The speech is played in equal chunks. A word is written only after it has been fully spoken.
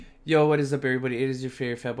Yo, what is up, everybody? It is your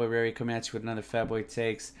favorite Fatboy Rary coming at you with another Fatboy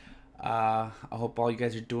Takes. I hope all you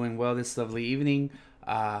guys are doing well this lovely evening.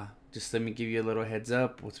 Just let me give you a little heads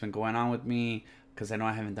up what's been going on with me because I know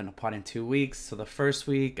I haven't done a pod in 2 weeks. So, the first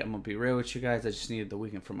week, I'm going to be real with you guys. I just needed the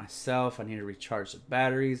weekend for myself. I need to recharge the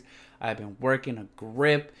batteries. I've been working a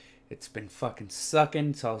grip, it's been fucking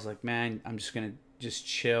sucking. So, I was like, man, I'm just going to just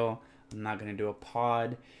chill. I'm not going to do a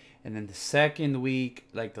pod. And then the second week,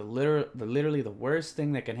 like literally the worst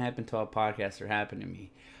thing that can happen to a podcaster happened to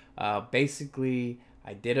me. Basically,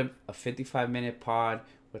 I did a 55-minute pod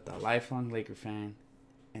with a lifelong Laker fan,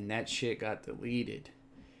 and that shit got deleted.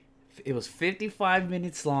 It was 55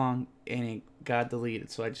 minutes long, and it got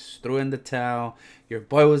deleted. So I just threw in the towel. Your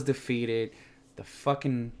boy was defeated. The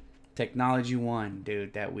fucking technology won,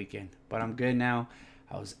 dude, that weekend. But I'm good now.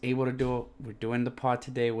 I was able to do it. We're doing the pod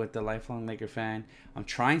today with the lifelong Laker fan. I'm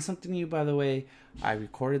trying something new, by the way. I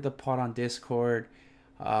recorded the pod on Discord,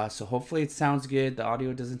 so hopefully it sounds good. The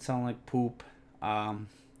audio doesn't sound like poop. Um,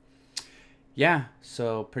 yeah,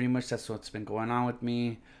 so pretty much that's what's been going on with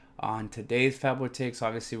me. On today's Fatboy Takes,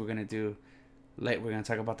 obviously we're gonna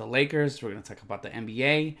talk about the Lakers. We're gonna talk about the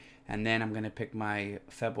NBA, and then I'm gonna pick my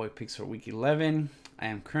Fatboy picks for Week 11. I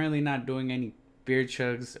am currently not doing any beer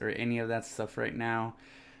chugs or any of that stuff right now.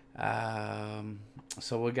 Um,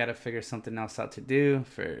 so we gotta figure something else out to do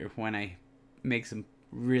for when I make some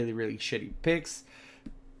really shitty picks.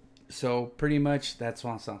 So pretty much that's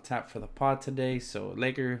what's on tap for the pod today. So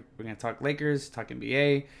we're gonna talk Lakers, talk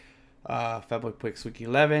NBA, Fatboy picks Week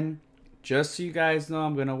 11. Just so you guys know,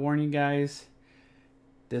 I'm gonna warn you guys.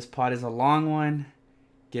 This pod is a long one.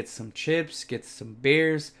 Get some chips, get some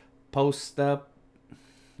beers, post up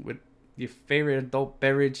with your favorite adult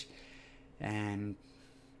beverage, and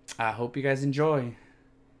I hope you guys enjoy.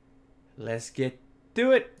 Let's get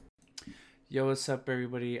to it. Yo, what's up,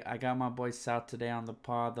 everybody? I got my boy Sal today on the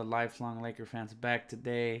pod. The lifelong Laker fans back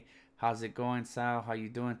today. How's it going, Sal? How you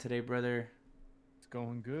doing today, brother? It's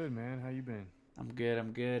going good, man. How you been? I'm good.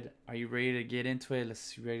 I'm good. Are you ready to get into it?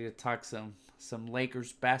 Let's ready to talk some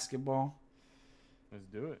Lakers basketball. Let's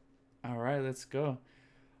do it. All right, let's go.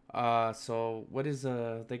 So what is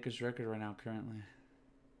the Lakers record right now currently?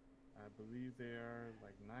 I believe they are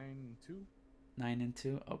like 9-2.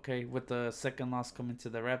 9-2. Okay, with the second loss coming to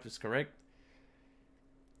the Raptors, correct?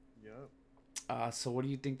 Yup. So what do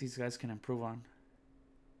you think these guys can improve on?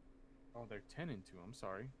 Oh, they're 10-2. I'm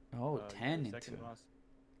sorry. Oh, Yeah, the 10 and 2. second loss.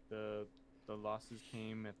 The the losses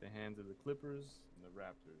came at the hands of the Clippers and the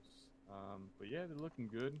Raptors. But yeah, they're looking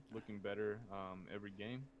good, looking better. Every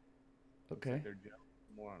game looks like Okay. they're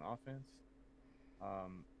gelling more on offense.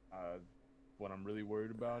 Um, uh, what I'm really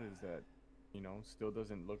worried about is that still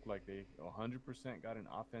doesn't look like they 100% got an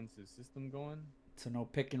offensive system going. So no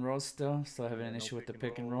pick and roll still. Still having Yeah, an no issue with pick the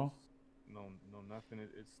and pick and rolls, roll. no nothing.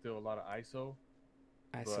 It's still a lot of ISO,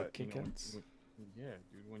 ISO but kickouts. yeah,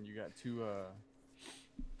 dude, when you got two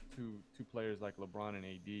players like LeBron and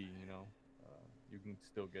AD, you can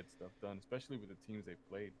still get stuff done, especially with the teams they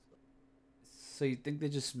played. So So you think they're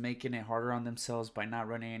just making it harder on themselves by not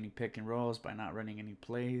running any pick and rolls, by not running any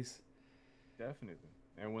plays? definitely.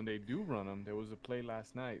 And when they do run them, there was a play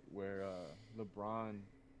last night where LeBron,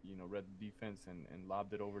 read the defense and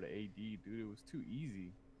lobbed it over to AD. Dude, it was too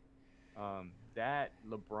easy. That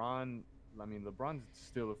LeBron, I mean, LeBron's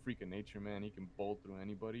still a freak of nature, man. He can bowl through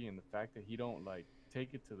anybody, and the fact that he don't like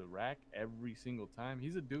take it to the rack every single time,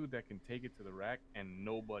 he's a dude that can take it to the rack and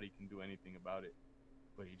nobody can do anything about it,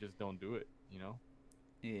 but he just don't do it.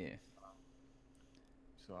 Yeah.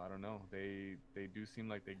 So I don't know. They do seem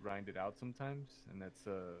like they grind it out sometimes, and that's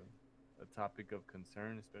a topic of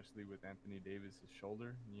concern, especially with Anthony Davis's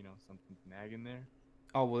shoulder. Something's nagging there.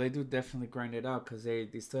 Oh well, they do definitely grind it out because they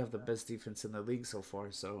still have the best defense in the league so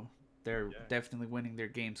far. So they're Yeah, definitely winning their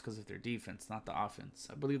games because of their defense, not the offense.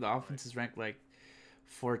 I believe the right. offense is ranked like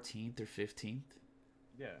 14th or 15th.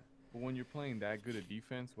 Yeah. But when you're playing that good a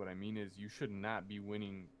defense, what I mean is you should not be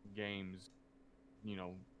winning games, you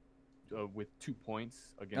know, with 2 points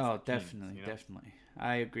against the Oh, Kings. definitely, definitely.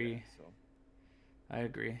 I Yeah. agree. So I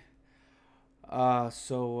agree.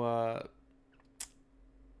 So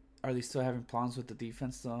are they still having problems with the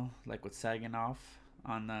defense though? Like with sagging off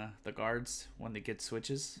on the guards when they get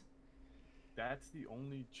switches? that's the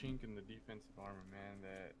only chink in the defensive armor, man.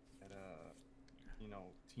 That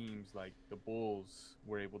teams like the Bulls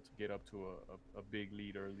were able to get up to a big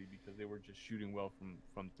lead early because they were just shooting well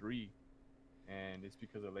from three, and it's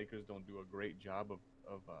because the Lakers don't do a great job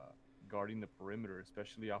of guarding the perimeter,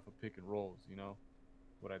 especially off of pick and rolls.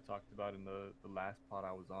 What I talked about in the last pod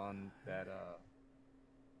I was on, that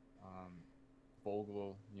um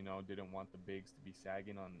Vogel, didn't want the bigs to be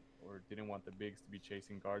sagging on, or didn't want the bigs to be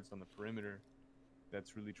chasing guards on the perimeter.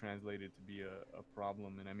 That's really translated to be a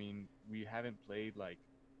problem. And I mean, we haven't played like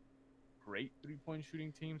great 3-point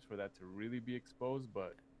shooting teams for that to really be exposed,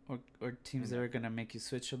 but Or teams in that that are gonna make you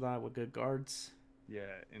switch a lot with good guards.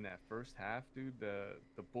 yeah, in that first half, dude, the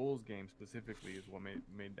Bulls game specifically is what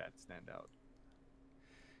made that stand out.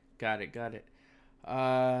 Got it, got it.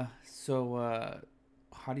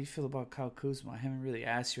 How do you feel about Kyle Kuzma? I haven't really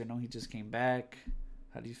asked you. I know he just came back.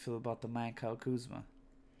 How do you feel about the man Kyle Kuzma?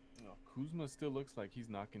 Kuzma still looks like he's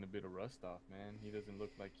knocking a bit of rust off, man. He doesn't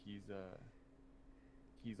look like he's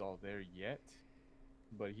all there yet,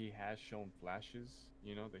 but he has shown flashes,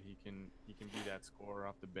 that he can be that scorer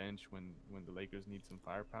off the bench when the Lakers need some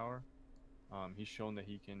firepower. He's shown that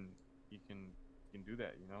he can do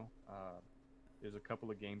that. There's a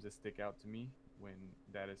couple of games that stick out to me when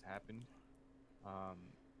that has happened. Um,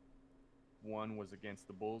 One was against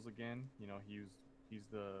the Bulls again. He's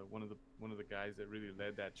the one of the guys that really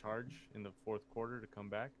led that charge in the fourth quarter to come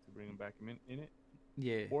back to bring him back in it.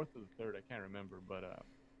 Yeah, Fourth or the third, I can't remember, but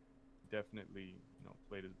definitely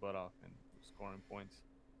played his butt off and was scoring points.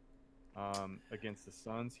 Against the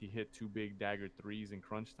Suns, he hit two big dagger threes in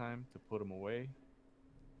crunch time to put him away.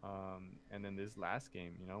 And then this last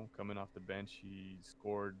game, coming off the bench, he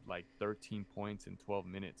scored like 13 points in 12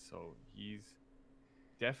 minutes. So he's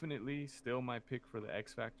definitely still my pick for the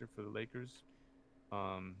X factor for the Lakers.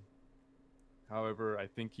 Um, However, I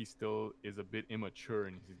think he still is a bit immature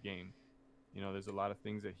in his game. There's a lot of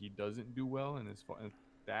things that he doesn't do well, and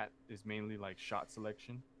that is mainly like shot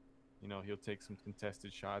selection. He'll take some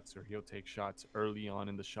contested shots, or he'll take shots early on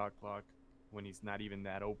in the shot clock when he's not even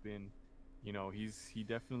that open. He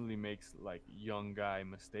definitely makes like young guy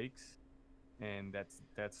mistakes, and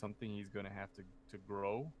that's something he's gonna have to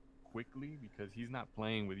grow quickly because he's not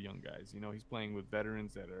playing with young guys. He's playing with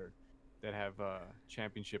veterans that have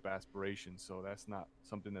championship aspirations. So that's not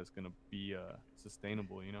something that's gonna be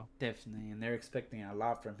sustainable. definitely. And they're expecting a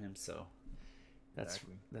lot from him, so that's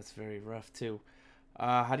Exactly. that's very rough too.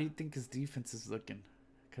 How do you think his defense is looking?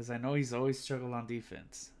 Because I know he's always struggled on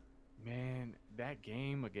defense. Man, that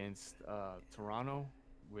game against Toronto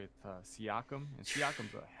with Siakam, and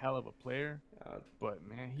Siakam's a hell of a player, Uh, but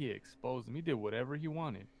man, he exposed him. He did whatever he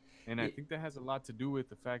wanted, and I it, think that has a lot to do with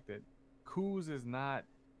the fact that Kuz is not.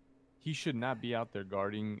 He should not be out there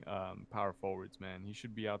guarding power forwards, man. He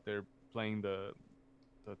should be out there playing the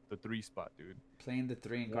three spot, dude. Playing the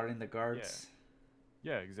three and More, guarding the yeah, guards.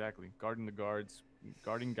 yeah, exactly. Guarding the guards,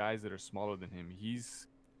 guarding guys that are smaller than him. He's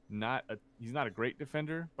not a great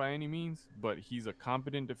defender by any means, but he's a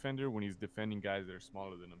competent defender when he's defending guys that are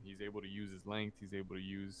smaller than him. He's able to use his length. He's able to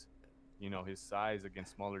use, his size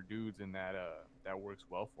against smaller dudes, and that works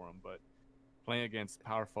well for him. But playing against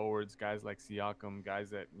power forwards, guys like Siakam, guys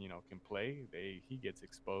that can play, he gets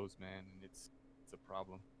exposed, man, and it's a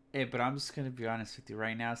problem. Hey, but I'm just gonna be honest with you.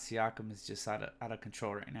 Right now, Siakam is just out of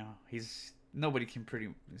control. Right now, he's nobody can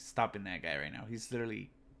pretty stopping that guy right now. He's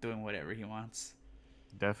literally doing whatever he wants.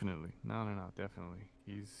 Definitely, no, definitely.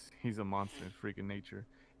 He's a monster, freaking nature,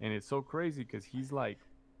 and it's so crazy because he's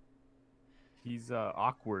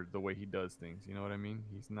awkward the way he does things. You know what I mean?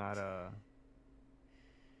 He's not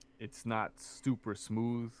it's not super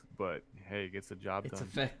smooth, but hey, it gets the job It's done.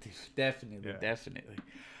 effective, definitely, Yeah. definitely.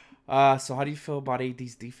 So how do you feel about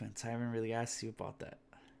AD's defense? I haven't really asked you about that.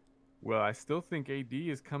 Well, I still think AD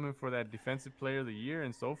is coming for that defensive player of the year,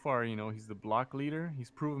 and so far, he's the block leader. He's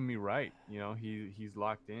proven me right. He's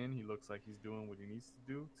locked in. He looks like he's doing what he needs to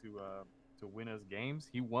do to win us games.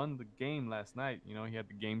 He won the game last night. He had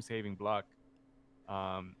the game-saving block.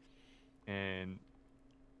 Um, and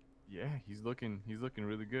yeah, he's looking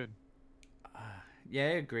really good. Uh, yeah,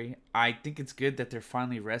 I agree. I think it's good that they're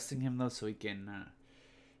finally resting him though, so he can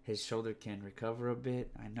his shoulder can recover a bit.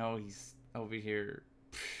 I know he's over here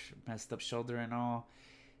messed up shoulder and all.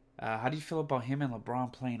 How do you feel about him and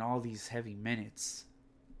LeBron playing all these heavy minutes?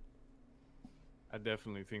 I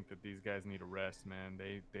definitely think that these guys need a rest, man.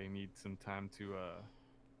 They need some time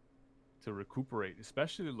to recuperate,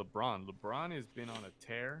 especially LeBron. LeBron has been on a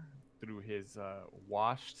tear through his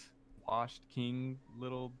washed king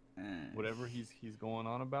little Uh, whatever he's going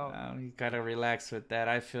on about. you gotta relax with that.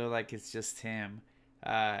 I feel like it's just him.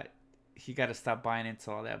 Uh, he gotta stop buying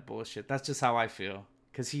into all that bullshit. That's just how I feel.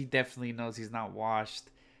 Cause he definitely knows he's not washed.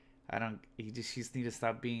 I don't. He just need to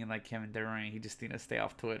stop being like Kevin Durant. He just need to stay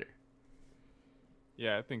off Twitter.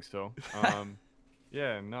 Yeah, I think so.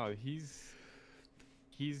 Yeah, no, he's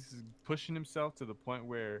pushing himself to the point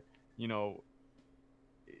where you know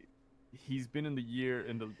he's been in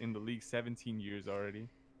the league 17 years already.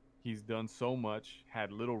 He's done so much,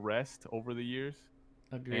 had little rest over the years,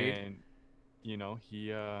 Agreed. and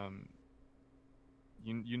he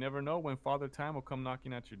you never know when Father Time will come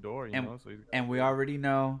knocking at your door. And So he's got to and we be ready. already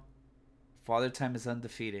know Father Time is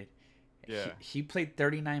undefeated. Yeah. He played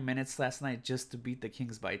 39 minutes last night just to beat the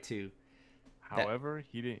Kings by 2. That However,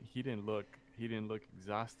 he didn't look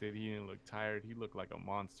exhausted. He didn't look tired. He looked like a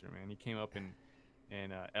monster, man. He came up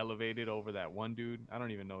and elevated over that one dude. I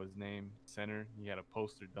don't even know his name. Center. He had a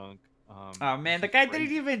poster dunk. Oh It's man, the just guy didn't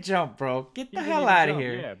crazy. even jump, bro. Get He the didn't hell even out of jump,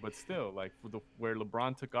 here. yeah, but still, like where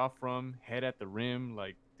LeBron took off from, head at the rim,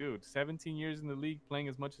 like dude, 17 years in the league, playing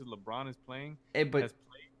as much as LeBron is playing, Hey, but has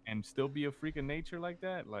played, and still be a freak of nature like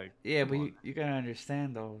that, like yeah, come but on, you gotta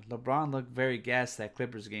understand though. LeBron looked very gassed that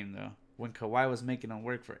Clippers game though. When Kawhi was making him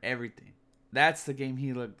work for everything. That's the game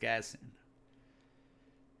he looked gassing.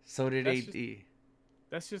 So did that's just AD.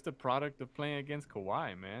 that's just a product of playing against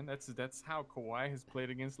Kawhi, man. That's how Kawhi has played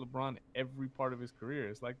against LeBron every part of his career.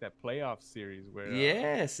 It's like that playoff series where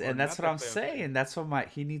Yes, or and that's not what that I'm playoff series. saying. That's what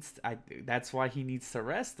he needs. That's why he needs to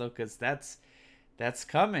rest though, because that's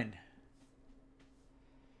coming.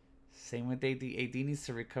 Same with AD. AD needs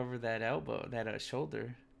to recover that elbow, that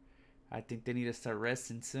shoulder. I think they need to start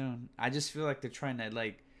resting soon. I just feel like they're trying to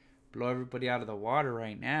like blow everybody out of the water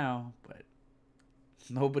right now, but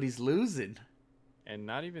nobody's losing. And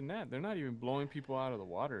not even that. They're not even blowing people out of the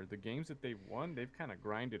water. The games that they've won, they've kind of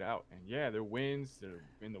grinded out. And yeah, they're wins. They're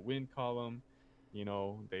in the win column.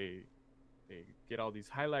 They get all these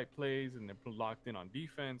highlight plays and they're locked in on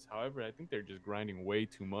defense. However, I think they're just grinding way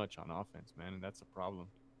too much on offense, man, and that's a problem.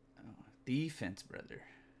 Oh, defense, brother.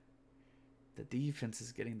 The defense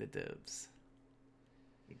is getting the dubs.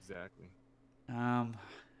 Exactly. Um,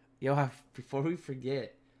 yo, before we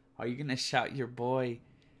forget, are you gonna shout your boy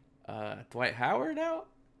Dwight Howard out?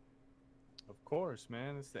 Of course,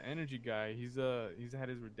 man. It's the energy guy. He's had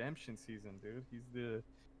his redemption season, dude. He's the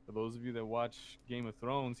For those of you that watch Game of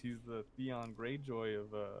Thrones, he's the Theon Greyjoy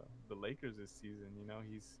of the Lakers this season.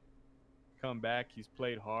 He's come back, he's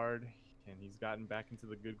played hard, and he's gotten back into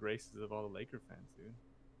the good graces of all the Laker fans, dude.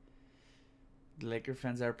 The Laker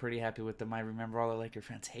fans are pretty happy with him. I remember all the Laker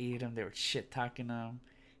fans hated him. They were shit talking him.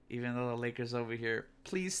 Even though the Lakers over here,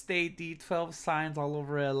 please stay D12 signs all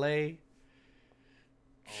over LA.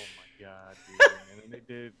 Oh my god, dude. And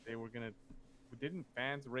then didn't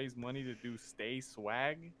fans raise money to do Stay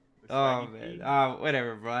Swag? The Oh swaggy man, tee?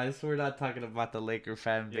 whatever, bro. We're not talking about the Laker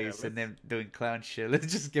fan Yeah, base and them doing clown shit. Let's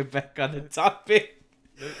just get back on the topic.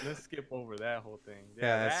 let's skip over that whole thing. Yeah,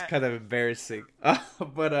 Yeah, it's that kind of embarrassing.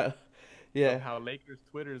 But of yeah. how Lakers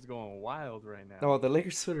Twitter is going wild right now. No, the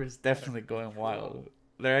Lakers Twitter is Out of definitely going control. wild.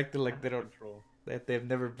 They're acting Out like they of don't, control. that they've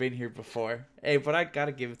never been here before. Hey, but I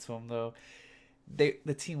gotta give it to them though.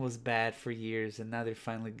 The team was bad for years, and now they're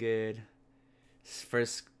finally good.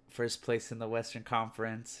 First place in the Western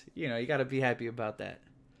Conference. You gotta be happy about that.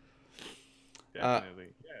 Uh Definitely.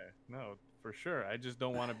 Yeah. No, for sure. I just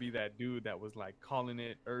don't want to be that dude that was like calling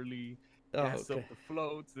it early, oh gas okay. up the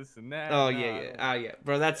floats, this and that. Oh No, yeah, I yeah. don't Oh want yeah,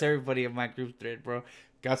 bro. That's everybody in my group thread, bro.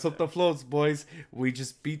 Gas up that. the floats, boys. We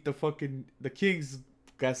just beat the Kings.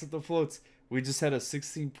 Gas up the floats. We just had a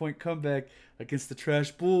 16-point comeback against the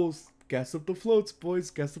trash Bulls. Gas up the floats,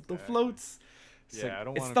 boys. Gas up the Exactly. floats. It's like Yeah, I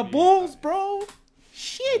don't it's want to the be. Bulls, bro.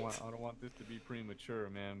 Shit. I don't want this to be premature,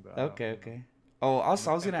 man. But Okay, okay. Oh, I'm also,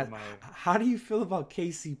 gonna I was gonna temper ask, my. how do you feel about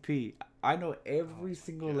KCP? I know Oh every my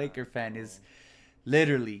single god, Laker fan bro. is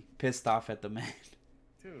literally pissed off at the man.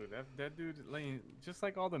 Dude, that dude, like, just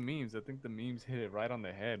like all the memes, I think the memes hit it right on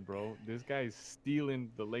the head, bro. This guy's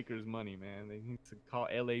stealing the Lakers' money, man. They need to call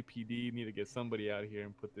LAPD, need to get somebody out here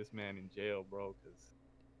and put this man in jail, bro, because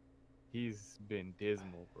he's been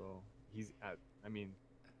dismal, bro. I mean,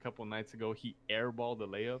 a couple nights ago, he airballed the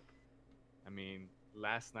layup. I mean,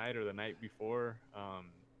 last night or the night before,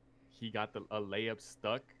 he got a layup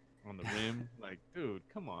stuck on the rim. Like, dude,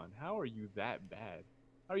 come on. How are you that bad?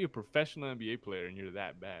 How are you a professional NBA player and you're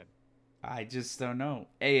that bad? I just don't know.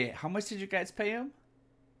 Hey, how much did you guys pay him?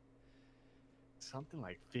 Something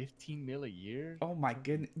like 15 mil a year? Oh my Something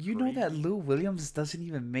goodness. You know that crazy? Lou Williams doesn't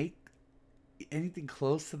even make anything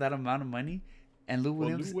close to that amount of money? And Lou Well,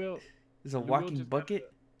 Williams is a Lou Will walking just got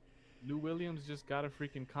bucket? Lou Williams just got a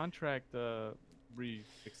freaking contract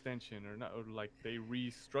re-extension or not, or like they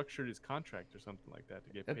restructured his contract or something like that to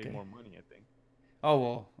get paid Okay. more money, I think. Oh,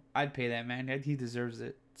 well, I'd pay that man. He deserves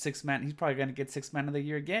it. Six man. He's probably going to get six man of the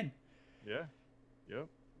year again. Yeah. Yep.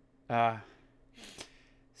 Uh,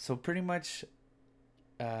 so pretty much,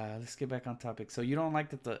 let's get back on topic. So you don't like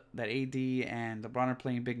that AD and LeBron are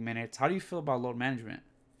playing big minutes. How do you feel about load management?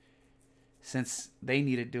 Since they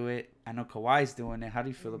need to do it, I know Kawhi's doing it. How do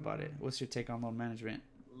you feel about it? What's your take on load management?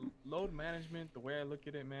 load management, the way I look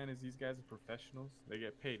at it, man, is these guys are professionals. They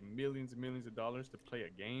get paid millions and millions of dollars to play a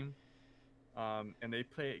game, and they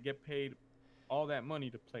get paid all that money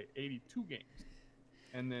to play 82 games,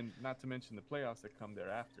 and then not to mention the playoffs that come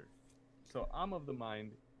thereafter. So I'm of the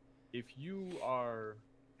mind, if you are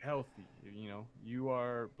healthy, you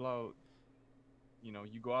are blow,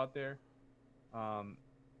 you go out there, um,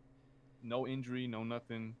 no injury, no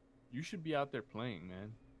nothing, you should be out there playing,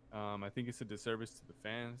 man. I think it's a disservice to the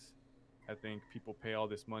fans. I think people pay all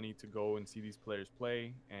this money to go and see these players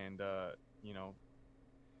play, and you know,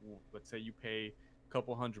 let's say you pay a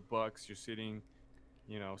couple $100, you're sitting,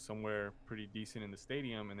 somewhere pretty decent in the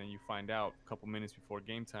stadium, and then you find out a couple minutes before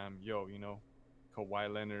game time,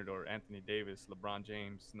 Kawhi Leonard or Anthony Davis, LeBron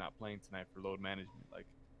James not playing tonight for load management. Like,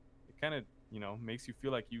 it kind of, makes you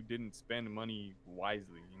feel like you didn't spend money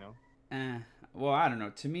wisely. Uh, well, I don't know.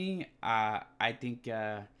 To me, I think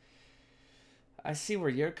I see where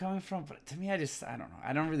you're coming from, but to me, I don't know.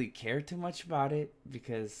 I don't really care too much about it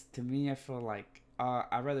because to me, I feel like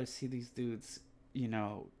I'd rather see these dudes, you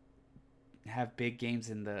know, have big games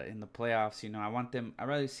in the playoffs. I want them. I'd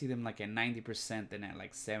rather see them like at 90% than at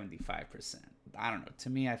like 75%. I don't know. To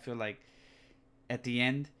me, I feel like at the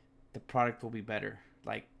end, the product will be better.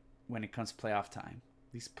 Like when it comes playoff time,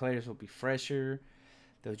 these players will be fresher.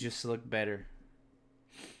 They'll just look better.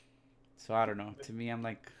 So I don't know. To me, I'm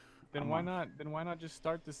like, Then I'm why on. not? Then why not just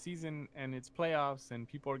start the season and it's playoffs and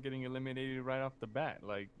people are getting eliminated right off the bat?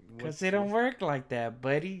 Like, Cause what's they don't what's work like that,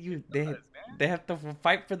 buddy. it You does, man. they have to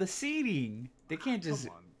fight for the seeding. They can't Come just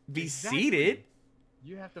on. be seated. Exactly.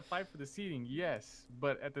 You have to fight for the seeding, yes,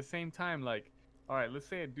 but at the same time, like, all right, let's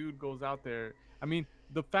say a dude goes out there. I mean,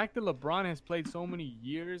 the fact that LeBron has played so many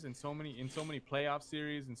years and so many playoff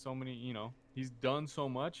series and so many, he's done so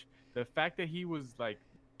much. The fact that he was like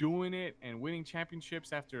doing it and winning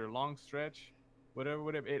championships after a long stretch, whatever,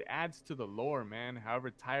 it adds to the lore, man. However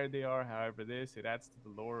tired they are, however it adds to the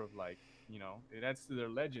lore of like, it adds to their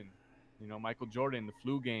legend. Michael Jordan, the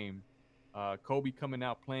flu game, Kobe coming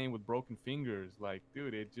out playing with broken fingers. Like,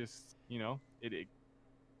 dude, it just, it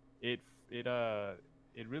it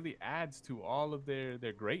it really adds to all of their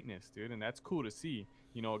greatness, dude, and that's cool to see.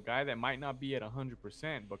 A guy that might not be at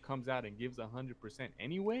 100% but comes out and gives 100%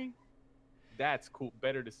 anyway. That's cool.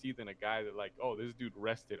 Better to see than a guy that like, oh, this dude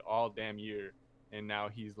rested all damn year and now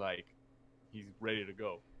he's like, he's ready to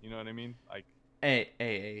go. You know what I mean? Like,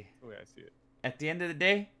 Hey. that's the way I see it. At the end of the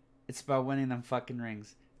day, it's about winning them fucking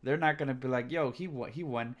rings. They're not gonna be like, yo, he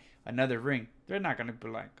won another ring. They're not gonna be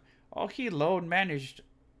like, oh, he load managed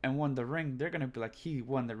and won the ring. They're gonna be like, he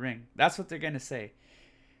won the ring. That's what they're gonna say.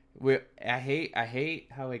 I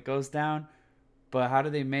hate how it goes down, but how do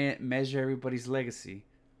they measure everybody's legacy?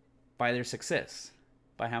 By their success,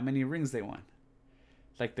 by how many rings they won.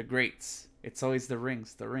 Like the greats, it's always the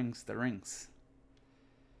rings, the rings, the rings.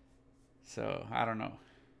 So I don't know.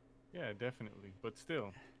 Yeah, definitely. But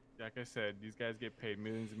still, like I said, these guys get paid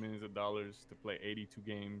millions and millions of dollars to play 82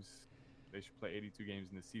 games. They should play 82 games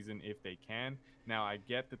in the season if they can. Now, I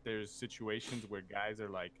get that there's situations where guys are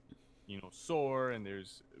like, sore and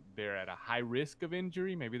they're at a high risk of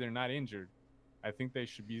injury. Maybe they're not injured. I think they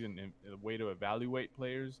should be a way to evaluate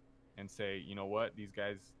players and say, you know what, these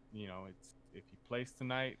guys, it's if he plays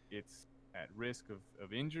tonight, it's at risk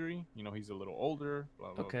of injury. He's a little older,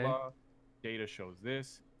 blah blah Okay. blah. Data shows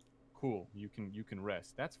this. Cool. You can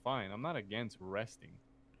rest. That's fine. I'm not against resting.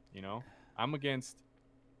 You know, I'm against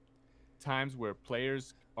times where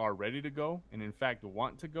players are ready to go and in fact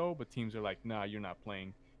want to go, but teams are like, nah, you're not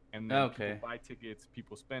playing. And then people Okay. buy tickets,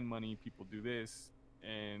 people spend money, people do this,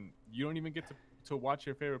 and you don't even get to watch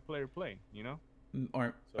your favorite player play.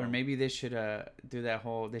 Or So maybe they should do that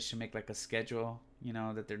whole. They should make like a schedule.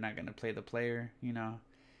 That they're not gonna play the player.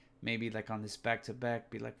 Maybe like on this back to back,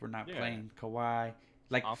 be like we're not yeah, playing Kawhi.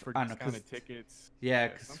 Like offer I don't know, cause discounted tickets. yeah, Yeah,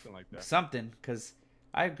 cause something like that. something. Cause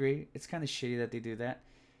I agree, it's kind of shitty that they do that.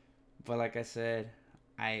 But like I said,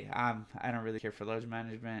 I don't really care for load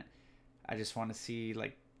management. I just want to see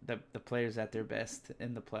like the players at their best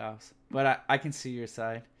in the playoffs. But I can see your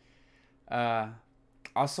side. Uh,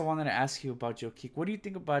 Also wanted to ask you about Joe Keek. What do you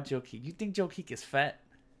think about Joe Keek? You think Joe Keek is fat?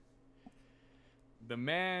 The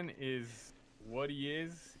man is what he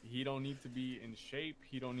is. He don't need to be in shape.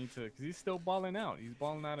 He don't need to, because he's still balling out. He's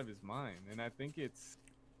balling out of his mind, and I think it's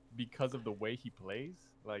because of the way he plays.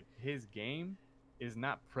 Like, his game is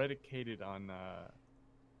not predicated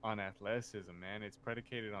on athleticism, man. It's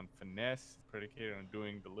predicated on finesse. It's predicated on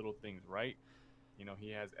doing the little things right.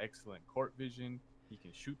 He has excellent court vision. He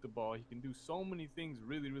can shoot the ball. He can do so many things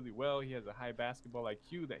really, really well. He has a high basketball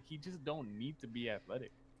IQ that he just don't need to be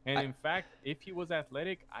athletic. And I in fact, if he was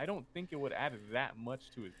athletic, I don't think it would add that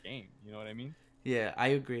much to his game. You know what I mean? Yeah, I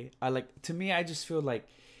agree. I like to me. I just feel like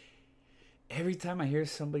every time I hear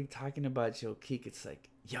somebody talking about Joe Keek, it's like,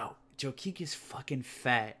 yo, Joe Keek is fucking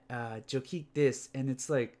fat. Joe Keek this, and it's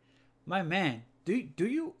like, my man, do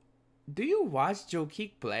you watch Joe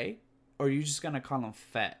Keek play, or are you just gonna call him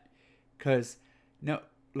fat? Cause no,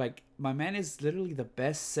 like my man is literally the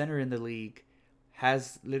best center in the league.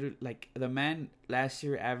 Has literally like the man last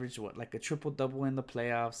year averaged what like a triple double in the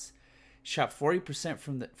playoffs, shot 40%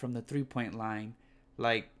 from the 3 point line,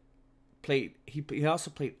 like played he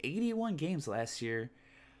also played 81 games last year,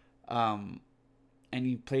 um, and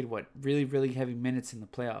he played what really heavy minutes in the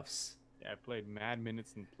playoffs. Yeah, I played mad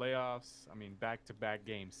minutes in playoffs. I mean, back to back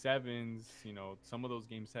game sevens. You know, some of those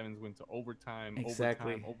game sevens went to overtime, overtime,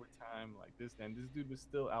 Exactly. overtime, like this. And this dude was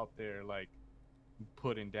still out there, like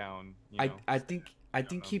putting down, I think I stats on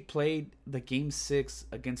think them. he played the game six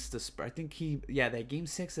against the Spurs. I think that game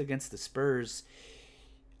six against the Spurs.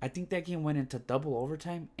 I think that game went into double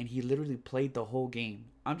overtime, and he literally played the whole game.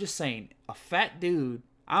 I'm just saying, a fat dude.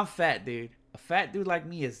 I'm fat, dude. A fat dude like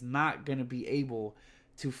me is not gonna be able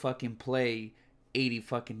to fucking play 80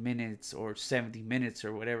 fucking minutes or 70 minutes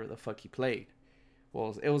or whatever the fuck he played.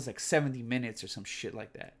 Well, it was like 70 minutes or some shit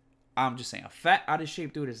like that. I'm just saying, a fat, out of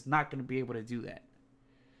shape dude is not gonna be able to do that.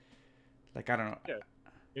 Like, I don't know. Yeah.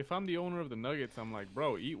 If I'm the owner of the Nuggets, I'm like,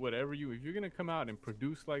 bro, eat whatever you. If you're gonna come out and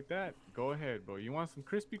produce like that, go ahead, bro. You want some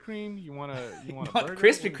Krispy Kreme? You want a Not burger?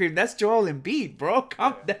 Krispy Kreme. That's Joel Embiid, bro. Yeah.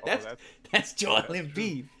 Oh, That's Joel that's true.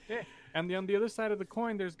 Embiid. Yeah. And on the other side of the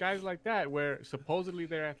coin, there's guys like that where supposedly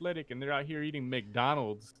they're athletic and they're out here eating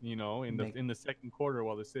McDonald's, Mc, in the second quarter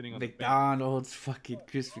while they're sitting on the bench. McDonald's, fucking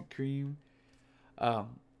Krispy Kreme.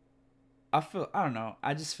 Um, I don't know.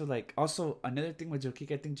 I just feel like also another thing with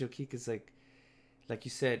Jokic. I think Jokic is like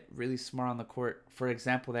you said, really smart on the court. For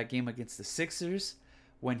example, that game against the Sixers,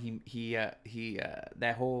 when he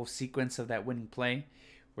that whole sequence of that winning play,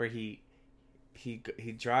 where he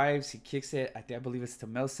drives, he kicks it. I believe it's to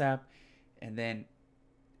Millsap, and then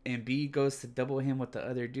Embiid goes to double him with the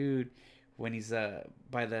other dude when he's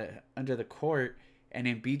by the under the court, and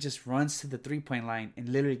Embiid just runs to the 3 point line and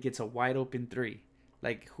literally gets a wide open three.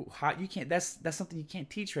 Like how you can't that's something you can't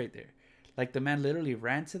teach right there. Like the man literally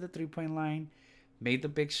ran to the 3 point line, made the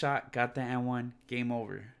big shot, got the N1, game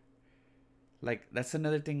over. Like that's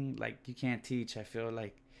another thing like you can't teach. I feel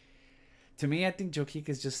like to me, I think Jokic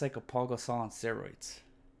is just like a Paul Gasol on steroids.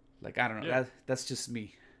 Like I don't know, Yeah, that's just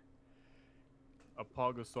me. a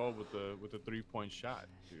Paul Gasol with a 3 point shot,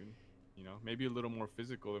 dude. Maybe a little more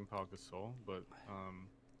physical than Paul Gasol, but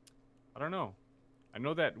I don't know. I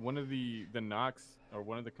know that one of the knocks or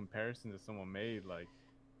one of the comparisons that someone made, like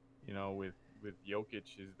with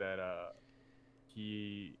Jokic, is that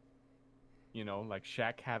he like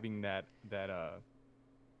Shaq having that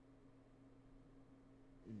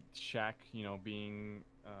Shaq being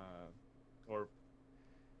or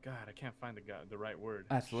God, I can't find the right word.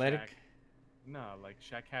 Shaq, Athletic. no, like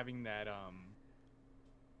Shaq having that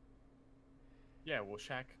yeah, well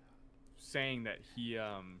Shaq saying that he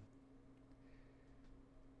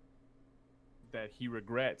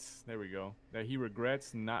regrets, there we go, that he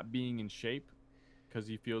regrets not being in shape because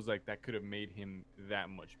he feels like that could have made him that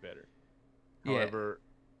much better. Yeah, However,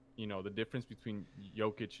 the difference between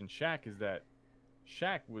Jokic and Shaq is that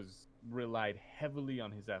Shaq was relied heavily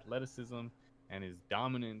on his athleticism and his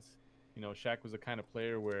dominance. Shaq was the kind of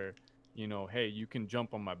player where, hey, you can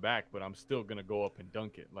jump on my back, but I'm still gonna go up and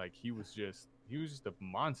dunk it. Like he was just a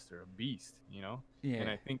monster, a beast. And yeah,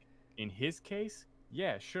 I think in his case,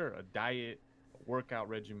 yeah, sure, a diet, a workout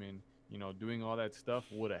regimen, doing all that stuff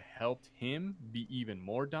would have helped him be even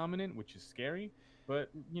more dominant, which is scary. But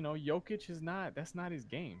Jokic is not. That's not his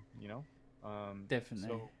game. definitely.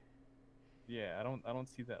 So yeah, I don't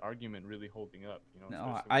see that argument really holding up. No,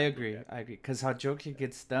 Especially I when you look agree. at I agree. Cause how Jokic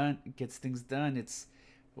gets things done. It's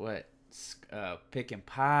what pick and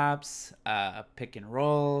pops, pick and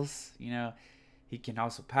rolls. He can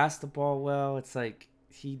also pass the ball well. It's like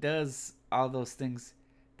he does all those things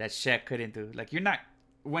that Shaq couldn't do. Like you're not.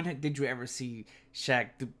 When did you ever see Shaq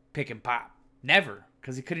do pick and pop? Never,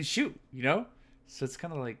 cause he couldn't shoot. So it's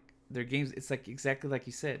kind of like their games. It's like exactly like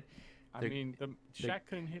you said. I They're, mean, the they're Shaq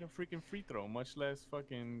couldn't hit a freaking free throw, much less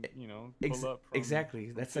fucking pull up exactly.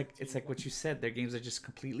 from That's like it's 15. like what you said. Their games are just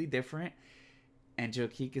completely different, and Joe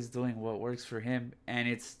Keek is doing what works for him, and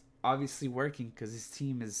it's obviously working because his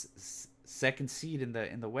team is second seed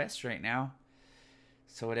in the West right now.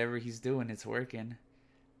 So whatever he's doing, it's working.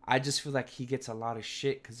 I just feel like he gets a lot of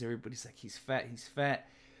shit because everybody's like he's fat,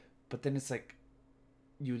 but then it's like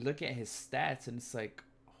you look at his stats and it's like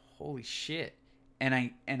holy shit, and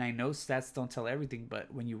I know stats don't tell everything,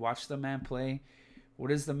 but when you watch the man play,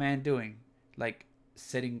 what is the man doing? Like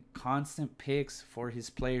setting constant picks for his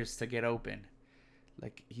players to get open.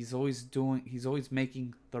 Like he's always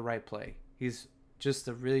making the right play. He's just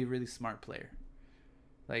a really really smart player.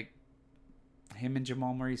 Like him and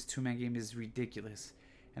Jamal Murray's two-man game is ridiculous.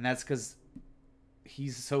 And that's cuz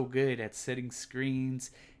he's so good at setting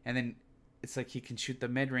screens, and then it's like he can shoot the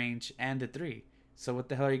mid-range and the three. So what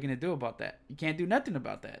the hell are you going to do about that? You can't do nothing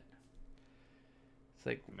about that. It's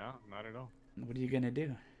like, No, not at all. what are you going to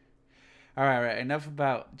do? All right, all right. Enough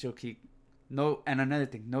about Jokic. No, and another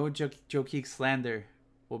thing, no Jokic slander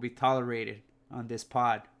will be tolerated on this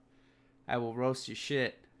pod. I will roast your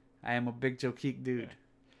shit. I am a big Jokic dude.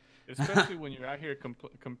 Yeah. Especially when you're out here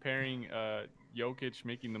comparing Jokic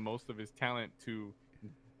making the most of his talent to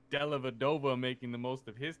Dellavedova making the most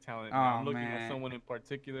of his talent. Now, I'm looking at someone in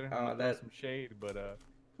particular. I'm gonna throw some shade, but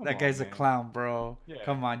that guy's a clown, bro. Yeah,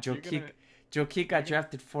 come on, Jokic got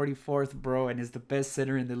drafted 44th, bro, and is the best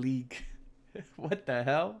center in the league. What the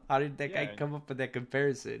hell? How did that guy come up with that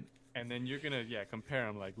comparison? And then you're gonna compare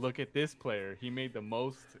him. Like, look at this player. He made the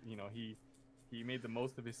most. You know, he made the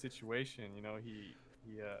most of his situation. You know,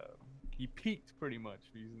 he peaked pretty much.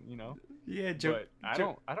 You know. Yeah, but I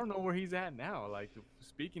don't know where he's at now. Like,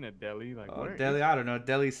 speaking of Delly, like where Delly, I don't know.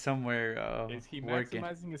 Delly's somewhere. Is he working.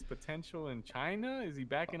 Maximizing his potential in China? Is he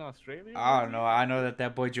back in Australia? I don't know. I know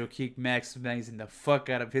that boy Jokic maximizing the fuck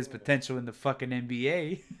out of his potential in the fucking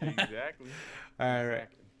NBA. Exactly. All right.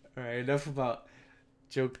 Enough about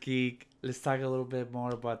Jokic. Let's talk a little bit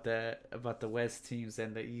more about the West teams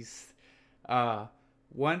and the East.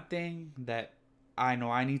 One thing that I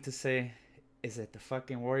know I need to say is that the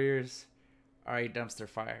fucking Warriors are a dumpster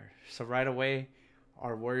fire. So right away,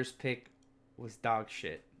 our Warriors pick was dog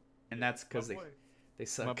shit, and that's because they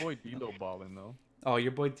suck. My boy D'Lo balling though. Oh,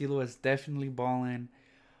 your boy D'Lo is definitely balling.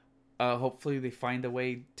 Hopefully they find a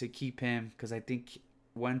way to keep him, because I think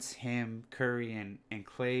once him, Curry, and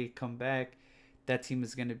Clay come back, that team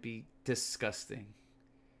is gonna be disgusting.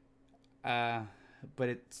 But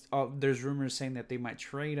there's rumors saying that they might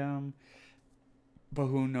trade him, but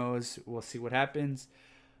who knows? We'll see what happens.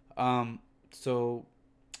 So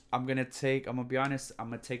I'm gonna be honest. I'm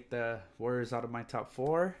gonna take the Warriors out of my top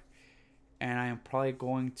 4, and I am probably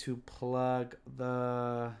going to plug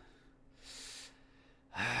the.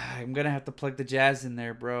 I'm gonna have to plug the Jazz in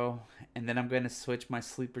there, bro, and then I'm gonna switch my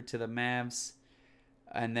sleeper to the Mavs,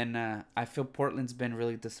 and then I feel Portland's been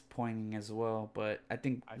really disappointing as well. But I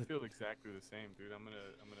think I feel exactly the same, dude. I'm gonna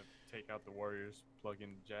take out the Warriors, plug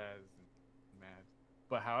in Jazz and Mavs.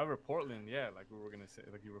 But however, Portland, like we were gonna say,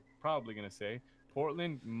 like you were probably gonna say,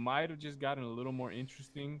 Portland might have just gotten a little more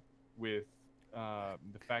interesting with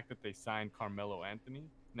the fact that they signed Carmelo Anthony.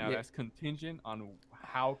 Now that's contingent on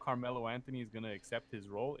how Carmelo Anthony is gonna accept his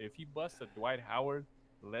role. If he busts a Dwight Howard,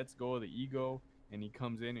 lets go of the ego, and he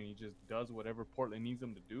comes in and he just does whatever Portland needs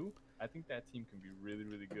him to do, I think that team can be really,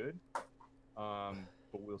 really good. But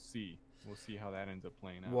we'll see. We'll see how that ends up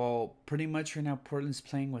playing out. Well, pretty much right now, Portland's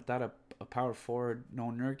playing without a power forward.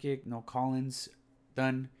 No Nurkic, no Collins.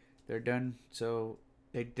 Done. They're done. So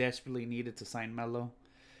they desperately needed to sign Melo.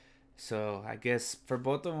 So I guess for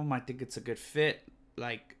both of them, I think it's a good fit.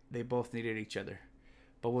 Like, they both needed each other.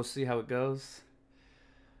 But we'll see how it goes.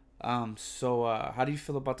 So how do you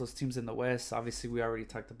feel about those teams in the West? Obviously, we already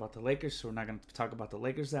talked about the Lakers, so we're not going to talk about the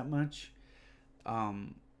Lakers that much. How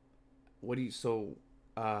do you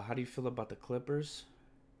feel about the Clippers?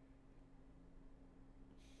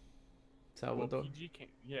 Salvador?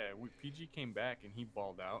 Well, PG came back and he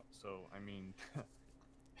balled out. So, I mean,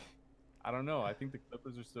 I don't know. I think the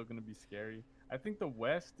Clippers are still going to be scary. I think the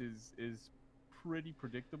West is pretty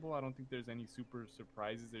predictable. I don't think there's any super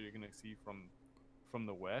surprises that you're going to see from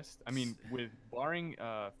the West. I mean, with barring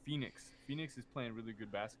Phoenix. Phoenix is playing really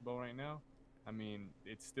good basketball right now. I mean,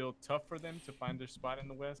 it's still tough for them to find their spot in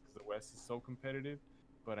the West because the West is so competitive.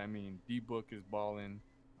 But, I mean, D-Book is balling.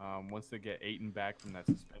 Once they get Ayton back from that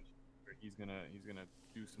suspension, he's gonna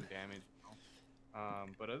do some damage.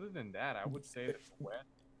 But other than that, I would say that the West.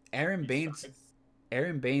 Aaron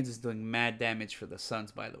Baines is doing mad damage for the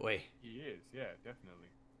Suns, by the way. He is, yeah, definitely.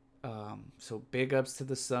 So big ups to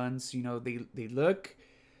the Suns. You know, they look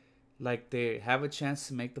like they have a chance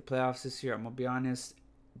to make the playoffs this year. I'm gonna be honest,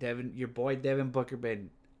 your boy Devin Booker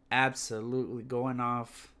been absolutely going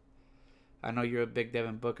off. I know you're a big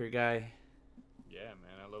Devin Booker guy. Yeah,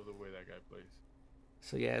 man, I love the way that guy plays.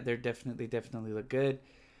 So yeah, they're definitely look good.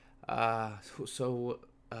 So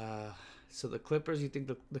the Clippers, you think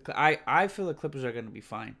I feel the Clippers are gonna be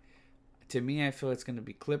fine. To me, I feel it's gonna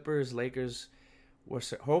be Clippers, Lakers,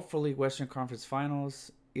 hopefully Western Conference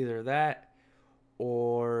Finals, either that,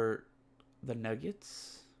 or the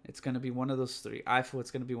Nuggets. It's gonna be one of those three. I feel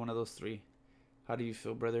it's gonna be one of those three. How do you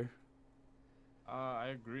feel, brother? I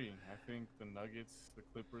agree. I think the Nuggets, the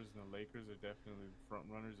Clippers, and the Lakers are definitely the front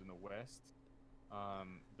runners in the West.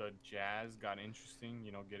 The Jazz got interesting,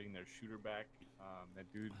 getting their shooter back.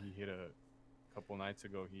 That dude, he hit a couple nights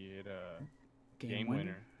ago. He hit a Game game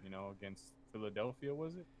winner. winner, against Philadelphia,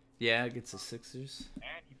 was it? Yeah, against the Sixers.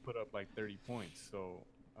 And he put up like 30 points. So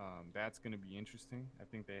that's going to be interesting. I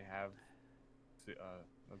think they have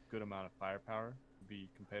a good amount of firepower to be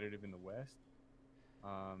competitive in the West.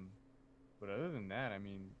 Um, but other than that, I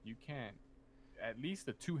mean, you can't. At least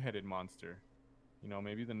a two-headed monster.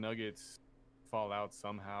 Maybe the Nuggets fall out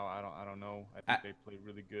somehow. I don't know. I think they play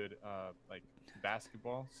really good, like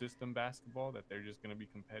basketball, system basketball. That they're just going to be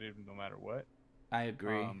competitive no matter what. I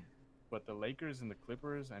agree. But the Lakers and the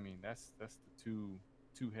Clippers, I mean, that's the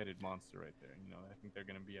two-headed monster right there. I think they're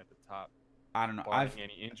going to be at the top. I don't know. Barring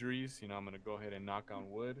any injuries, I'm going to go ahead and knock on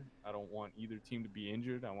wood. I don't want either team to be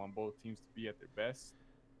injured. I want both teams to be at their best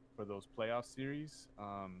for those playoff series.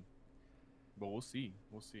 But we'll see.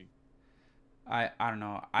 We'll see. I don't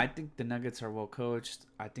know. I think the Nuggets are well coached.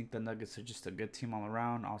 I think the Nuggets are just a good team all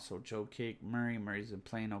around. Also, Joe Kick, Murray. Murray's been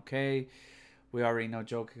playing okay. We already know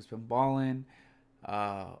Joe Kick's been balling.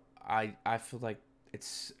 I feel like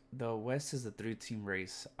it's the West is a 3-team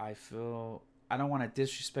race. I don't want to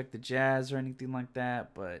disrespect the Jazz or anything like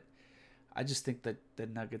that, but I just think that the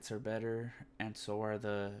Nuggets are better, and so are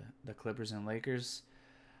the Clippers and Lakers.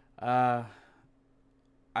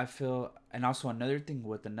 I feel, and also another thing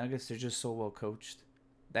with the Nuggets, they're just so well coached.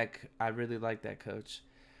 I really like that coach.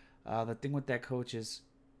 The thing with that coach is,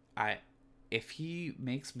 if he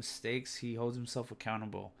makes mistakes, he holds himself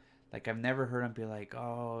accountable. Like I've never heard him be like,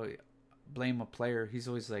 "Oh, blame a player." He's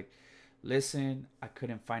always like, "Listen, I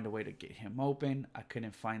couldn't find a way to get him open. I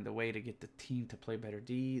couldn't find a way to get the team to play better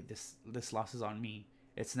D. This loss is on me.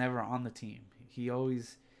 It's never on the team." He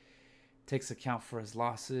always takes account for his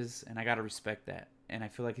losses, and I gotta respect that. And I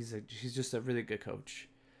feel like he's just a really good coach.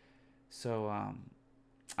 So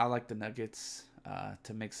I like the Nuggets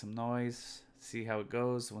to make some noise, see how it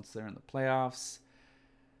goes once they're in the playoffs.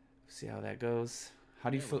 See how that goes. How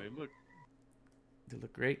do you feel? They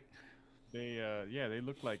look great. They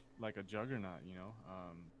look like a juggernaut,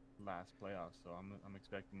 last playoffs. So I'm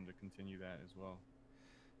expecting them to continue that as well.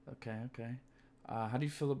 Okay. How do you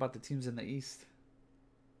feel about the teams in the East?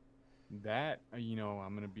 That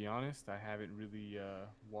I'm gonna be honest. I haven't really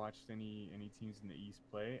watched any teams in the East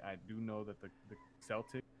play. I do know that the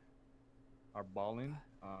Celtics are balling.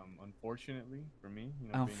 Unfortunately for me,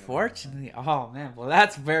 Unfortunately, oh man, well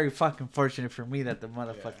that's very fucking fortunate for me that the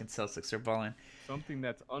motherfucking Celtics are balling. Something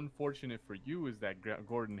that's unfortunate for you is that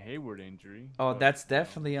Gordon Hayward injury. Oh, that's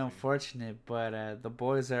definitely unfortunate. But the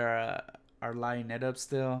boys are lining it up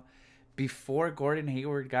still. Before Gordon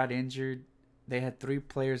Hayward got injured, they had 3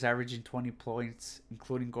 players averaging 20 points,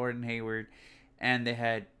 including Gordon Hayward, and they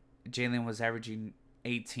had Jalen was averaging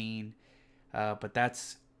 18. But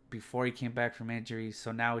that's before he came back from injury.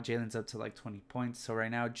 So now Jalen's up to like 20 points. So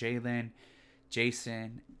right now Jalen,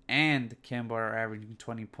 Jason, and Kemba are averaging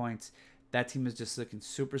 20 points. That team is just looking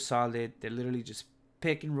super solid. They're literally just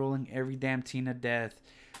pick and rolling every damn team to death.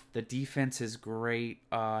 The defense is great.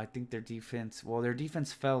 I think their defense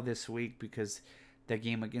fell this week because that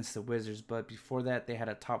game against the Wizards, but before that they had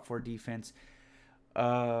a top 4 defense.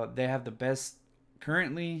 They have the best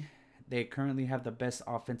currently. They currently have the best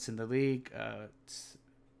offense in the league. It's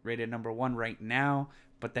rated number 1 right now,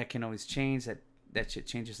 but that can always change. That shit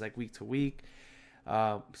changes like week to week.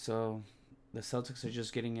 So the Celtics are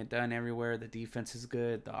just getting it done everywhere. The defense is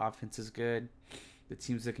good. The offense is good. The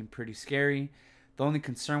team's looking pretty scary. The only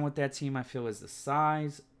concern with that team, I feel, is the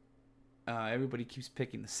size. Everybody keeps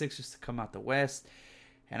picking the Sixers to come out the West,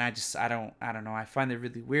 and I don't know. I find it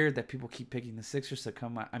really weird that people keep picking the Sixers to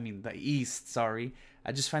come out. I mean, the East. Sorry,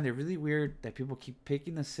 I just find it really weird that people keep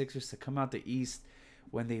picking the Sixers to come out the East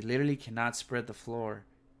when they literally cannot spread the floor.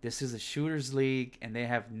 This is a shooters league, and they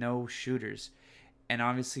have no shooters. And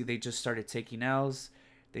obviously, they just started taking L's.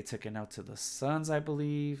 They took an L to the Suns, I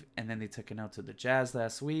believe, and then they took an L to the Jazz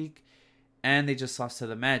last week. And they just lost to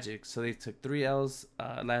the Magic. So they took 3 L's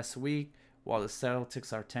last week, while the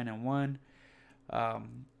Celtics are 10-1.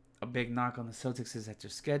 A big knock on the Celtics is that their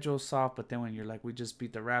schedule is soft. But then when you're like, we just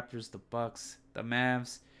beat the Raptors, the Bucks, the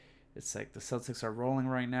Mavs, it's like the Celtics are rolling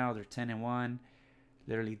right now. They're 10-1,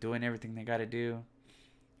 literally doing everything they got to do.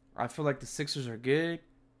 I feel like the Sixers are good,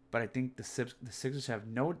 but I think the Sixers have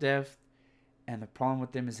no depth. And the problem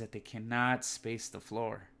with them is that they cannot space the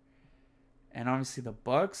floor. And obviously the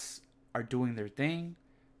Bucks are doing their thing.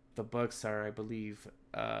 The Bucks are, I believe,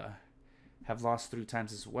 have lost 3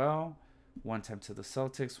 times as well. One time to the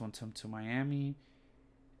Celtics, one time to Miami,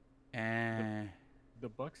 The and the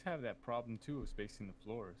Bucks have that problem too of spacing the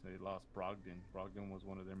floor. So they lost Brogdon. Brogdon was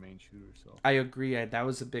one of their main shooters. So I agree. That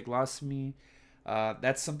was a big loss to me.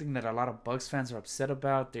 That's something that a lot of Bucks fans are upset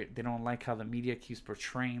about. They don't like how the media keeps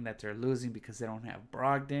portraying that they're losing because they don't have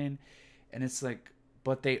Brogdon, and it's like,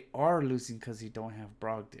 but they are losing because you don't have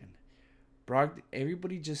Brogdon.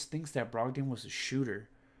 Everybody just thinks that Brogdon was a shooter.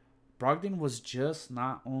 Brogdon was just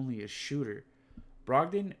not only a shooter.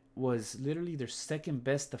 Brogdon was literally their second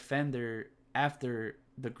best defender after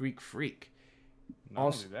the Greek Freak. not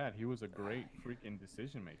Also, only that, he was a great freaking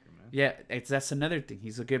decision maker, man. yeah, that's another thing.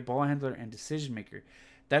 He's a good ball handler and decision maker.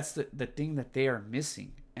 That's the thing that they are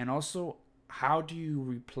missing. And also, how do you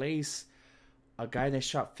replace a guy that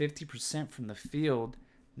shot 50% from the field,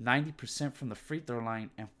 90% from the free throw line,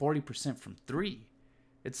 and 40% from three?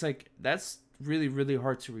 It's like that's really, really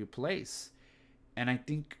hard to replace. And I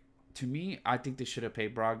think, to me, I think they should have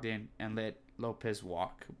paid Brogdon and let Lopez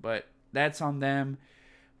walk. But that's on them.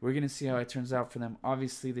 We're gonna see how it turns out for them.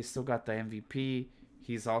 Obviously, they still got the MVP.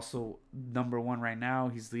 He's also number one right now.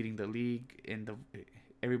 He's leading the league in the.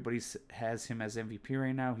 Everybody has him as MVP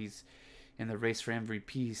right now. He's in the race for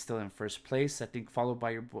MVP. He's still in first place, I think, followed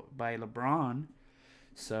by LeBron.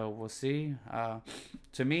 So we'll see.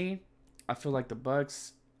 To me, I feel like the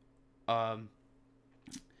Bucks, um,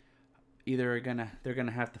 either they're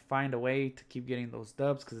gonna have to find a way to keep getting those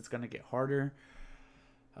dubs because it's gonna get harder.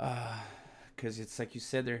 Because it's like you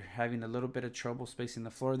said, they're having a little bit of trouble spacing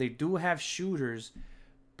the floor. They do have shooters,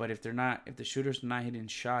 but if the shooters are not hitting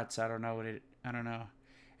shots, I don't know what it. I don't know.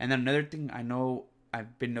 And then another thing I know,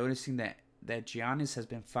 I've been noticing that Giannis has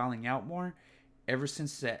been fouling out more ever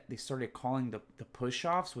since that they started calling the push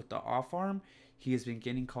offs with the off arm. He has been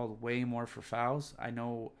getting called way more for fouls. I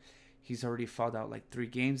know he's already fouled out like 3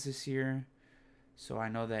 games this year, so I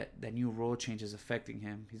know that new rule change is affecting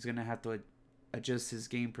him. He's gonna have to adjust his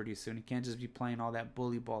game pretty soon. He can't just be playing all that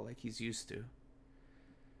bully ball like he's used to.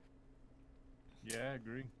 Yeah, I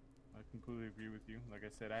agree. I completely agree with you. Like I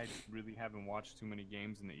said, I really haven't watched too many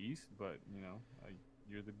games in the East, but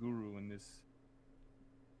you're the guru in this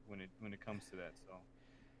when it comes to that. So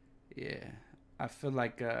Yeah, I feel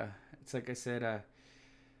like it's like I said,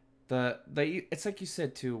 it's like you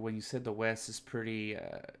said too when you said the West is pretty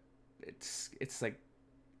it's like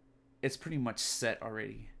it's pretty much set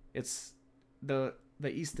already. It's the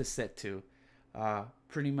East is set too.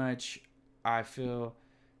 Pretty much, I feel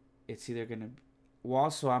it's either gonna. Well,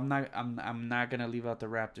 also I'm not gonna leave out the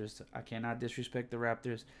Raptors. I cannot disrespect the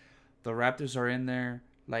Raptors. The Raptors are in there.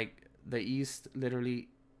 Like the East, literally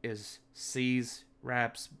is C's,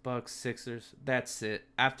 Raps, Bucks, Sixers. That's it.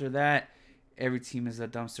 After that, every team is a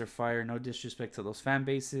dumpster fire. No disrespect to those fan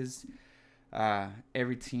bases.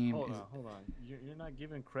 Every team hold is. on, hold on. You're not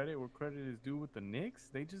giving credit where credit is due with the Knicks.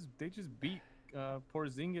 They just beat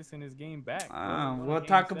Porzingis in his game back, bro. They won a We'll game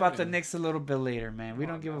talk about the seven. Knicks a little bit later, man. We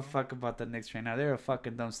Come don't on give a now. fuck about the Knicks right now. They're a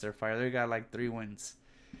fucking dumpster fire. They got like 3 wins.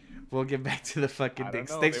 We'll get back to the fucking I don't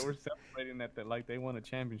Knicks. know. They were celebrating that like they won a Oh,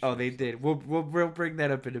 championship. they So did. We'll bring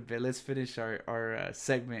that up in a bit. Let's finish our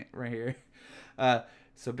segment right here. Uh,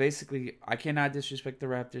 so basically, I cannot disrespect the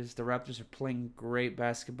Raptors. The Raptors are playing great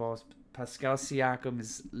basketball. Pascal Siakam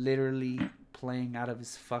is literally playing out of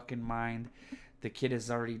his fucking mind. The kid has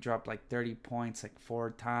already dropped like 30 points like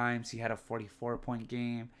 4 times. He had a 44-point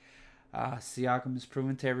game. Siakam has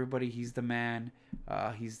proven to everybody he's the man.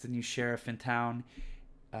 He's the new sheriff in town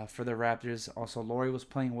for the Raptors. Also, Laurie was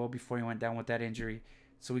playing well before he went down with that injury.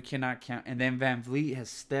 So we cannot count. And then Van Vliet has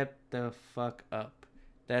stepped the fuck up.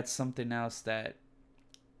 That's something else that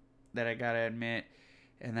I gotta admit.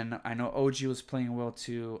 And then I know OG was playing well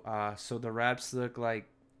too. So the Raps look like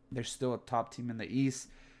they're still a top team in the East.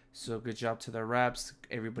 So good job to the Raps.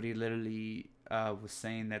 Everybody literally was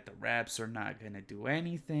saying that the Raps are not gonna do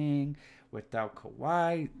anything without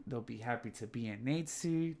Kawhi. They'll be happy to be an 8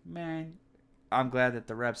 seed. Man, I'm glad that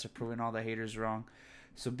the Raps are proving all the haters wrong.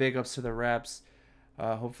 So big ups to the Raps.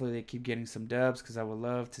 Hopefully they keep getting some dubs because I would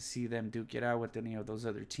love to see them duke it out with any of those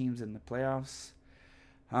other teams in the playoffs.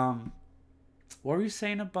 What were you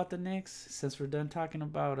saying about the Knicks? Since we're done talking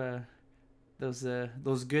about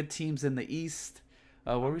those good teams in the East,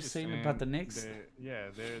 what were I'm you just saying about saying, the Knicks?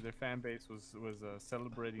 their fan base was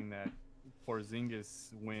celebrating that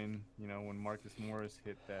Porzingis win. When Marcus Morris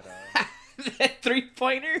hit that That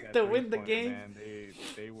 3-pointer that to three win the pointer, game. man.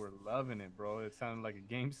 They were loving it, bro. It sounded like a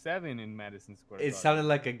game 7 in Madison Square It Garden, sounded man.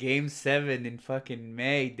 like a game 7 in fucking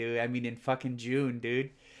May, dude. I mean, in fucking June,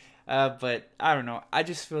 dude. But I don't know. I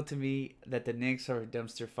just feel to me that the Knicks are a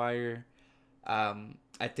dumpster fire.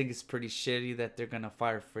 I think it's pretty shitty that they're gonna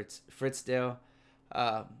fire Fritzdale.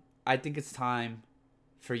 Um, I think it's time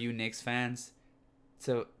for you Knicks fans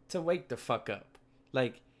to wake the fuck up.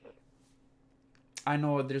 Like, I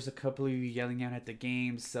know there's a couple of you yelling out at the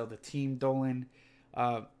games, sell the team, Dolan.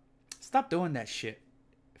 Uh, Stop doing that shit.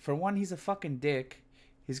 For one, he's a fucking dick.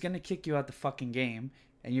 He's gonna kick you out the fucking game,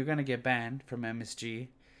 and you're gonna get banned from MSG.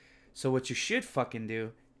 So what you should fucking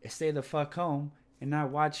do is stay the fuck home and not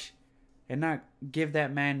watch and not give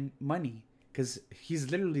that man money, because he's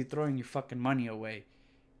literally throwing your fucking money away.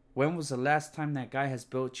 When was the last time that guy has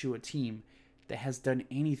built you a team that has done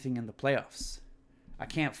anything in the playoffs? I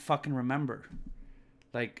can't fucking remember.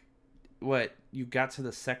 Like, what? You got to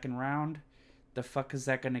the second round? The fuck is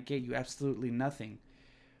that gonna get you? Absolutely nothing.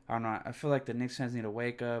 I don't know. I feel like the Knicks fans need to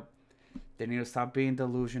wake up. They need to stop being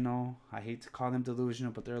delusional. I hate to call them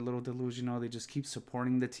delusional, but they're a little delusional. They just keep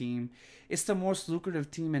supporting the team. It's the most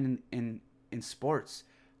lucrative team in sports.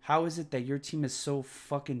 How is it that your team is so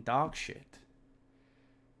fucking dog shit?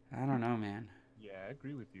 I don't know, man. Yeah, I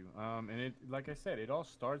agree with you. And it, like I said, it all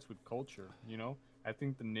starts with culture. You know, I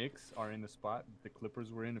think the Knicks are in the spot the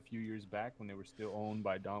Clippers were in a few years back when they were still owned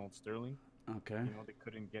by Donald Sterling. Okay. You know, they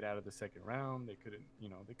couldn't get out of the second round. They couldn't,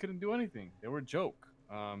 they couldn't do anything. They were a joke.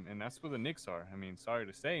 And that's where the Knicks are. I mean, sorry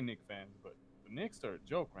to say, Knicks fans, but the Knicks are a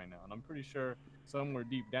joke right now. And I'm pretty sure somewhere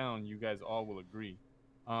deep down, you guys all will agree.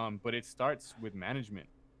 But it starts with management.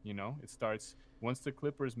 You know, it starts once the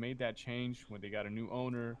Clippers made that change, when they got a new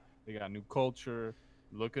owner, they got a new culture.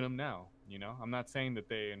 Look at them now. You know, I'm not saying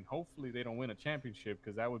that and hopefully they don't win a championship,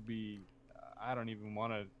 because that would be, I don't even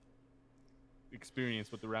want to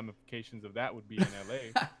experience what the ramifications of that would be in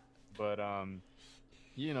LA. But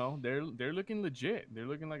they're looking legit. They're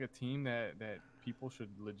looking like a team that people should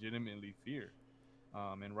legitimately fear,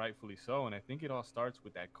 and rightfully so. And I think it all starts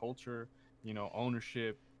with that culture,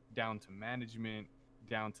 ownership, down to management,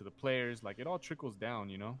 down to the players. Like, it all trickles down,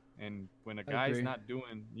 And when a I guy's agree. not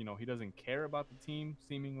doing, he doesn't care about the team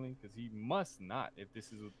seemingly, because he must not if this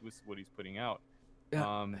is what he's putting out.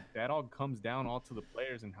 Yeah. That all comes down all to the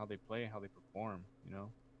players and how they play and how they perform.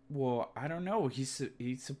 Well, I don't know. He's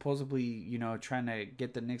supposedly trying to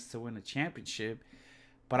get the Knicks to win a championship,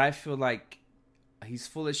 but I feel like he's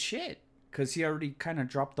full of shit because he already kind of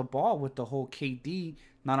dropped the ball with the whole KD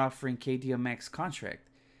not offering KD a max contract.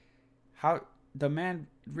 How the man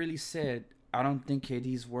really said, "I don't think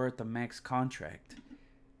KD's worth a max contract."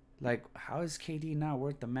 Like, how is KD not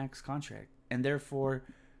worth the max contract? And therefore,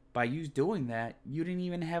 by you doing that, you didn't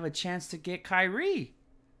even have a chance to get Kyrie.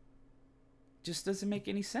 Just doesn't make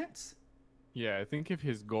any sense. Yeah, I think if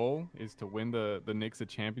his goal is to win the Knicks a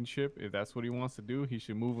championship, if that's what he wants to do, he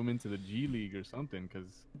should move them into the G League or something.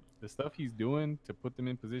 Because the stuff he's doing to put them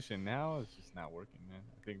in position now is just not working, man.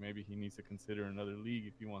 I think maybe he needs to consider another league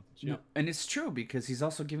if he wants to No, chip. and it's true because he's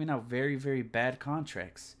also giving out very, very bad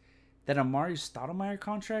contracts. That Amari Stoudemire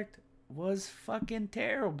contract was fucking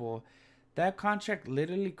terrible. That contract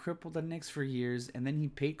literally crippled the Knicks for years, and then he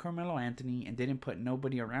paid Carmelo Anthony and didn't put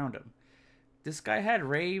nobody around him. This guy had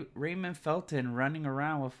Raymond Felton running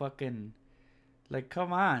around with fucking, like,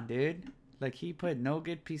 come on, dude. Like, he put no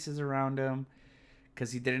good pieces around him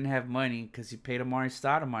because he didn't have money because he paid Amari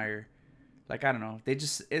Stoudemire. Like, I don't know.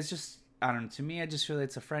 It's just, I don't know. To me, I just feel like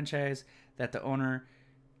it's a franchise that the owner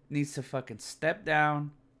needs to fucking step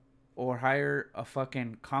down or hire a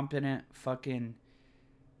fucking competent fucking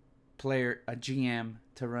player, a GM,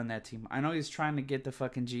 to run that team. I know he's trying to get the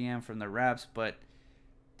fucking GM from the Raps, but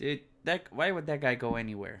dude, why would that guy go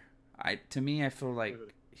anywhere? To me, I feel like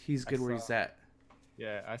he's I good where saw, he's at.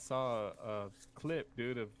 yeah, I saw a clip,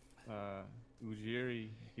 dude, of Ujiri.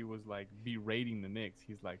 He was like berating the Knicks.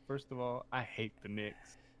 He's like, first of all, I hate the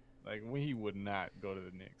Knicks. Like, he would not go to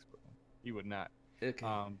the Knicks, bro. He would not. Okay.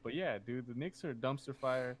 But yeah, dude, the Knicks are a dumpster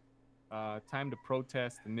fire. Time to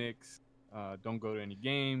protest the Knicks. Don't go to any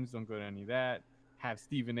games. Don't go to any of that. Have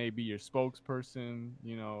Stephen A. be your spokesperson.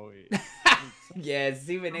 Yeah,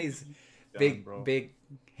 Stephen A's Something needs to be done, big bro. big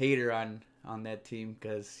hater on that team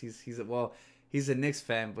because he's a Knicks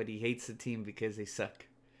fan, but he hates the team because they suck,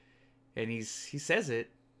 and he says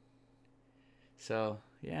it. So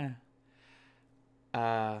yeah.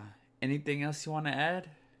 Uh, Anything else you want to add?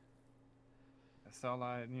 That's all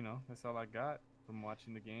I got from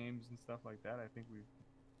watching the games and stuff like that. I think we've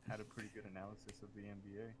had a pretty good analysis of the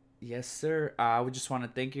NBA. Yes, sir. I would just want to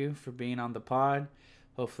thank you for being on the pod.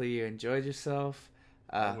 Hopefully you enjoyed yourself.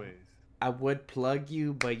 Uh, Always. I would plug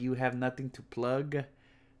you, but you have nothing to plug.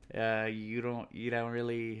 You don't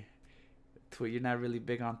really, you're not really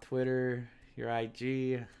big on Twitter, your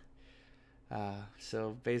IG.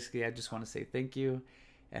 So basically, I just want to say thank you,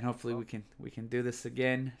 and hopefully Oh, we can do this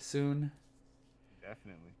again soon.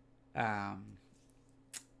 Definitely. Um,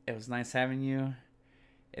 it was nice having you.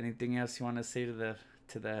 Anything else you want to say to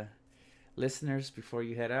the listeners before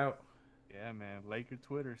you head out? Yeah, man. Laker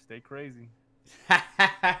Twitter, stay crazy.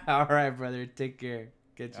 All right, brother. Take care.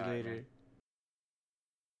 Catch All you right, man. later.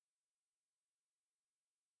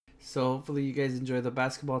 So hopefully you guys enjoy the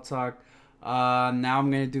basketball talk. Now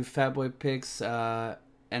I'm gonna do Fat Boy picks.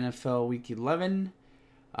 NFL Week 11.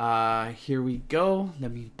 Here we go.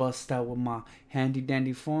 Let me bust out with my handy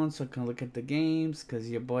dandy phone so I can look at the games. Cause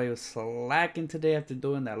your boy was slacking today after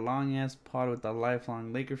doing that long ass pod with a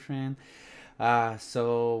lifelong Laker fan.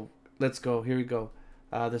 So let's go. Here we go.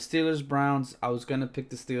 The Steelers Browns. I was gonna pick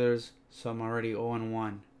the Steelers, so I'm already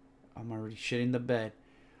 0-1. I'm already shitting the bed.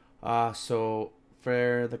 So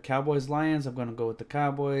for the Cowboys Lions, I'm gonna go with the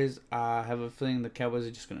Cowboys. I have a feeling the Cowboys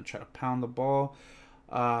are just gonna try to pound the ball.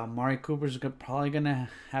 Mari Cooper's probably gonna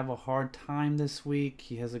have a hard time this week.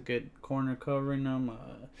 He has a good corner covering him.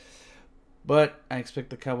 But I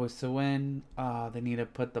expect the Cowboys to win. They need to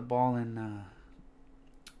put the ball in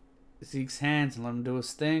Zeke's hands and let him do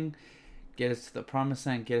his thing. Get us to the promised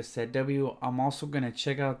land. Get us to that W. I'm also gonna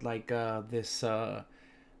check out this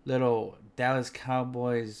little Dallas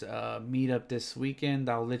Cowboys meetup this weekend.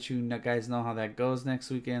 I'll let you guys know how that goes next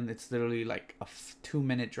weekend. It's literally like a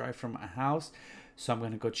 2-minute drive from my house, so I'm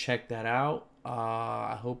gonna go check that out.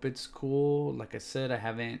 I hope it's cool. Like I said, I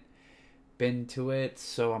haven't been to it,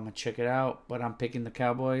 so I'm gonna check it out. But I'm picking the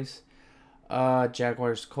Cowboys.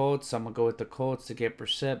 Jaguars Colts. I'm gonna go with the Colts to get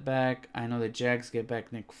Brissett back. I know the Jags get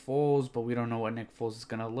back Nick Foles, but we don't know what Nick Foles is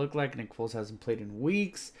gonna look like. Nick Foles hasn't played in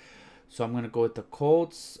weeks. So I'm going to go with the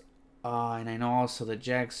Colts. And I know also the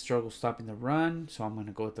Jags struggle stopping the run. So I'm going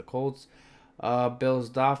to go with the Colts. Bills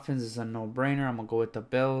Dolphins is a no-brainer. I'm going to go with the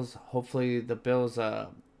Bills. Hopefully the Bills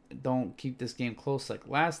don't keep this game close like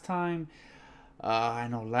last time. I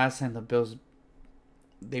know last time the Bills,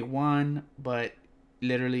 they won. But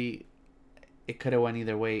literally it could have went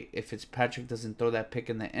either way. If Fitzpatrick doesn't throw that pick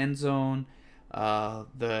in the end zone,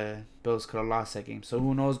 the Bills could have lost that game. So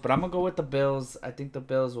who knows? But I'm going to go with the Bills. I think the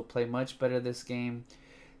Bills will play much better this game.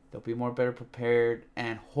 They'll be more better prepared.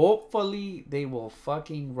 And hopefully they will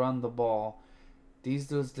fucking run the ball. These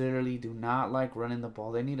dudes literally do not like running the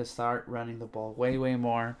ball. They need to start running the ball way, way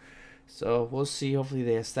more. So we'll see. Hopefully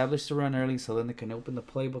they establish the run early so then they can open the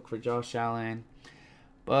playbook for Josh Allen.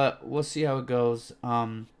 But we'll see how it goes.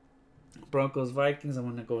 Broncos Vikings. I'm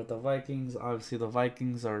going to go with the Vikings. Obviously the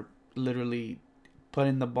Vikings are literally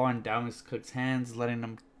putting the ball in Dalvin Cook's hands, letting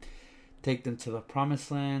them take them to the promised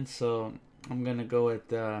land. So I'm gonna go with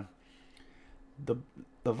the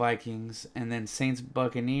Vikings. And then Saints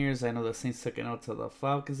Buccaneers. I know the Saints took it out to the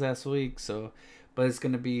Falcons last week, so but it's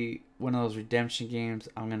gonna be one of those redemption games.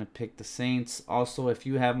 I'm gonna pick the Saints. Also, if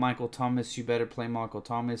you have Michael Thomas, you better play Michael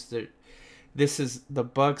Thomas. This is the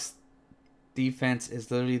Bucs defense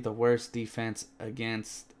is literally the worst defense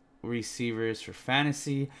against receivers for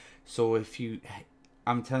fantasy. So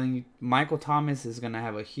I'm telling you, Michael Thomas is gonna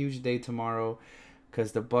have a huge day tomorrow,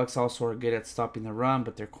 because the Bucs also are good at stopping the run,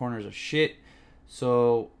 but their corners are shit.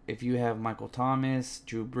 So if you have Michael Thomas,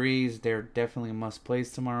 Drew Brees, they're definitely must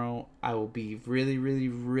plays tomorrow. I will be really, really,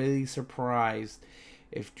 really surprised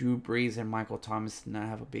if Drew Brees and Michael Thomas do not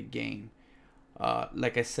have a big game.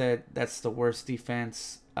 Like I said, that's the worst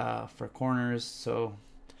defense for corners. So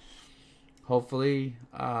hopefully,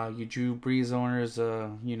 you Drew Brees owners,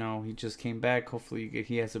 he just came back. Hopefully,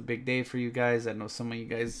 he has a big day for you guys. I know some of you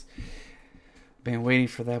guys been waiting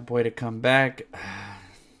for that boy to come back.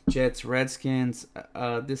 Jets, Redskins.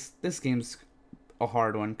 This game's a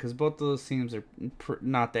hard one because both of those teams are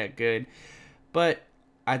not that good. But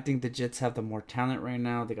I think the Jets have the more talent right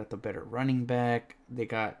now. They got the better running back.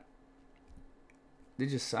 I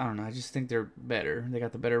don't know. I just think they're better. They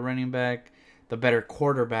got the better running back, the better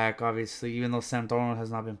quarterback. Obviously, even though Sam Darnold has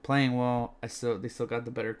not been playing well, they still got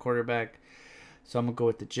the better quarterback. So I'm gonna go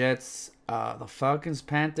with the Jets. The Falcons,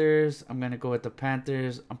 Panthers. I'm gonna go with the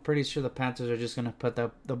Panthers. I'm pretty sure the Panthers are just gonna put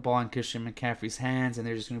the ball in Christian McCaffrey's hands, and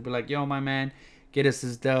they're just gonna be like, "Yo, my man, get us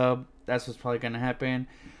this dub." That's what's probably gonna happen.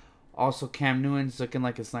 Also, Cam Newton's looking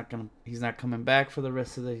like he's not coming back for the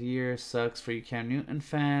rest of the year. Sucks for you Cam Newton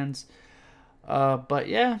fans. But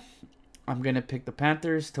yeah, I'm gonna pick the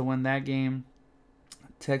Panthers to win that game.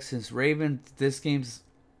 Texans, Ravens. This game's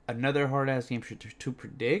another hard ass game to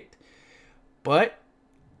predict, but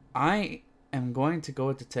I am going to go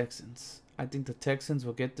with the Texans. I think the Texans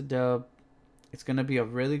will get the dub. It's going to be a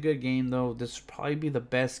really good game, though. This will probably be the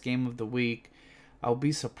best game of the week. I'll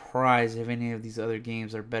be surprised if any of these other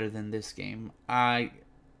games are better than this game.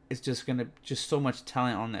 It's just so much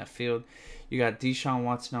talent on that field. You got Deshaun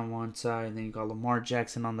Watson on one side, and then you got Lamar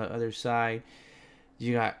Jackson on the other side.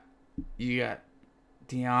 You got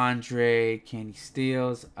DeAndre, Kenny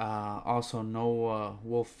Steals, also Noah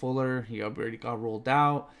Wolf Fuller. He already got rolled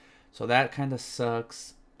out, so that kind of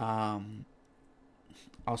sucks. Also,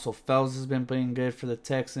 Fells has been playing good for the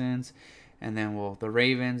Texans, and then the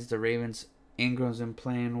Ravens. The Ravens, Ingram's been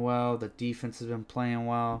playing well. The defense has been playing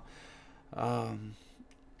well. Um,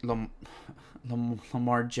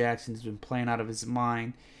 Lamar Jackson's been playing out of his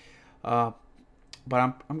mind.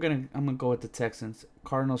 But I'm gonna go with the Texans.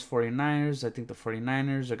 Cardinals 49ers. I think the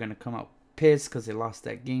 49ers are gonna come out pissed because they lost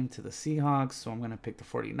that game to the Seahawks. So I'm gonna pick the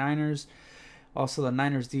 49ers. Also, the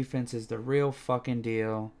Niners defense is the real fucking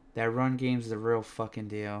deal. That run game's the real fucking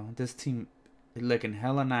deal. This team is looking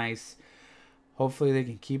hella nice. Hopefully they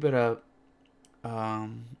can keep it up.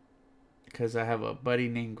 Because I have a buddy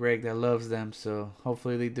named Greg that loves them. So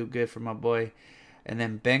hopefully they do good for my boy. And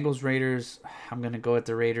then Bengals Raiders. I'm going to go with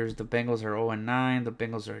the Raiders. The Bengals are 0-9. The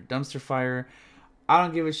Bengals are a dumpster fire. I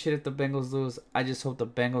don't give a shit if the Bengals lose. I just hope the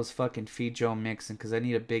Bengals fucking feed Joe Mixon. Because I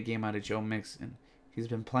need a big game out of Joe Mixon. He's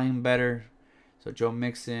been playing better. So Joe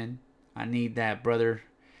Mixon, I need that, brother.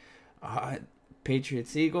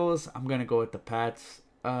 Patriots Eagles. I'm going to go with the Pats.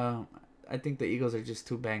 I think the Eagles are just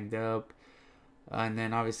too banged up. And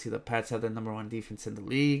then obviously the Pats have the number 1 defense in the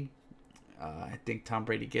league. I think Tom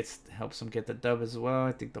Brady helps them get the dub as well.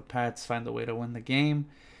 I think the Pats find a way to win the game.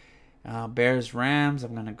 Bears Rams.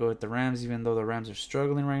 I'm gonna go with the Rams, even though the Rams are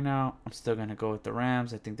struggling right now. I'm still gonna go with the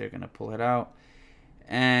Rams. I think they're gonna pull it out.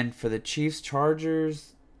 And for the Chiefs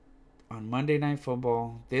Chargers on Monday Night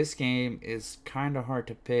Football, this game is kind of hard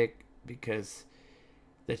to pick because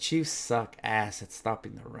the Chiefs suck ass at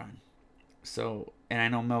stopping the run. So, and I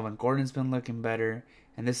know Melvin Gordon's been looking better.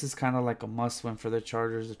 And this is kind of like a must-win for the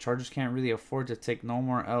Chargers. The Chargers can't really afford to take no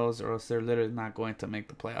more L's or else they're literally not going to make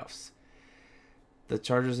the playoffs. The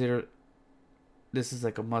Chargers, this is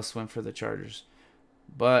like a must-win for the Chargers.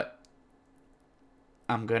 But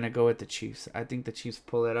I'm going to go with the Chiefs. I think the Chiefs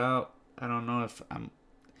pull it out. I don't know if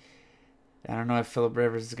Phillip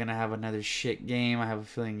Rivers is going to have another shit game. I have a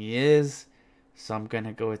feeling he is. So I'm going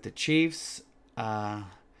to go with the Chiefs.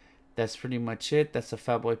 That's pretty much it. That's the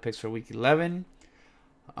Fat Boy picks for week 11.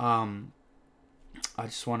 I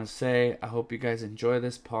just want to say I hope you guys enjoy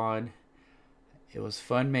this pod. It was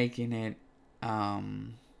fun making it.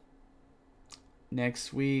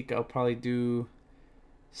 Next week I'll probably do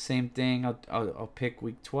same thing. I'll pick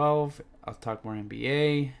week 12. I'll talk more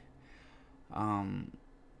NBA. I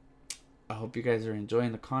hope you guys are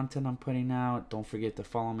enjoying the content I'm putting out. Don't forget to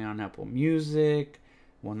follow me on Apple Music.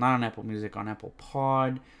 Well, not on Apple Music, on Apple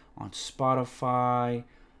Pod, on Spotify,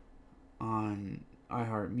 on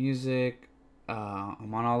iHeartMusic.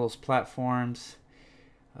 I'm on all those platforms.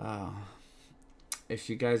 If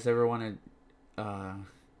you guys ever want to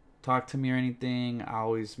talk to me or anything, I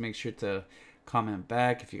always make sure to comment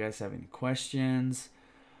back if you guys have any questions.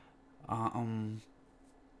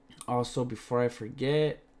 Also, before I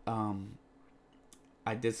forget,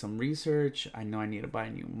 I did some research. I know I need to buy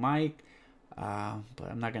a new mic, but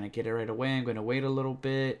I'm not going to get it right away. I'm going to wait a little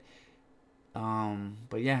bit.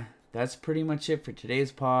 But yeah, that's pretty much it for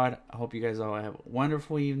today's pod. I hope you guys all have a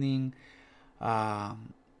wonderful evening. I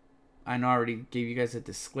know I already gave you guys a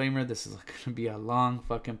disclaimer. This is going to be a long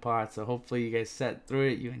fucking pod, so hopefully you guys sat through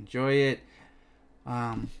it. You enjoy it.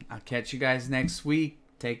 I'll catch you guys next week.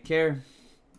 Take care.